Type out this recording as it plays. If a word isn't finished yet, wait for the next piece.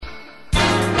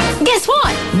Guess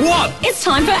what? What? It's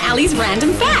time for Ali's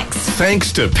Random Facts.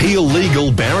 Thanks to Peel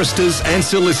Legal barristers and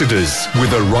solicitors with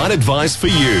the right advice for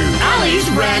you. Ali's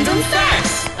Random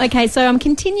Facts. Okay, so I'm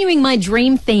continuing my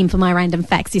dream theme for my Random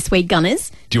Facts this week,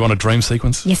 Gunners. Do you want a dream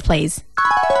sequence? Yes, please.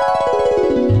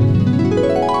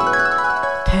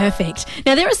 Perfect.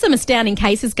 Now, there are some astounding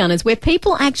cases, Gunners, where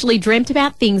people actually dreamt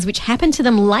about things which happened to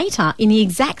them later in the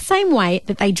exact same way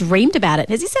that they dreamed about it.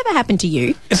 Has this ever happened to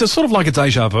you? Is it sort of like a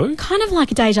deja vu? Kind of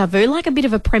like a deja vu, like a bit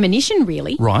of a premonition,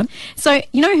 really. Right. So,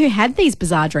 you know who had these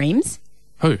bizarre dreams?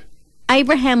 Who?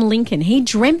 Abraham Lincoln. He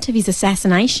dreamt of his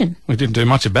assassination. He didn't do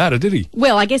much about it, did he?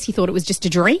 Well, I guess he thought it was just a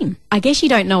dream. I guess you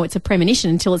don't know it's a premonition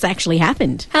until it's actually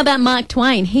happened. How about Mark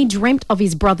Twain? He dreamt of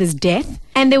his brother's death.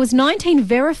 And there was 19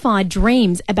 verified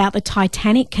dreams about the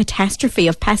Titanic catastrophe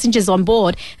of passengers on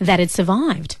board that had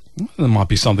survived. There might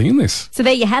be something in this. So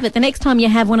there you have it. The next time you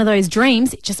have one of those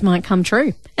dreams, it just might come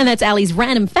true. And that's Ali's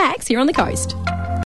Random Facts here on The Coast.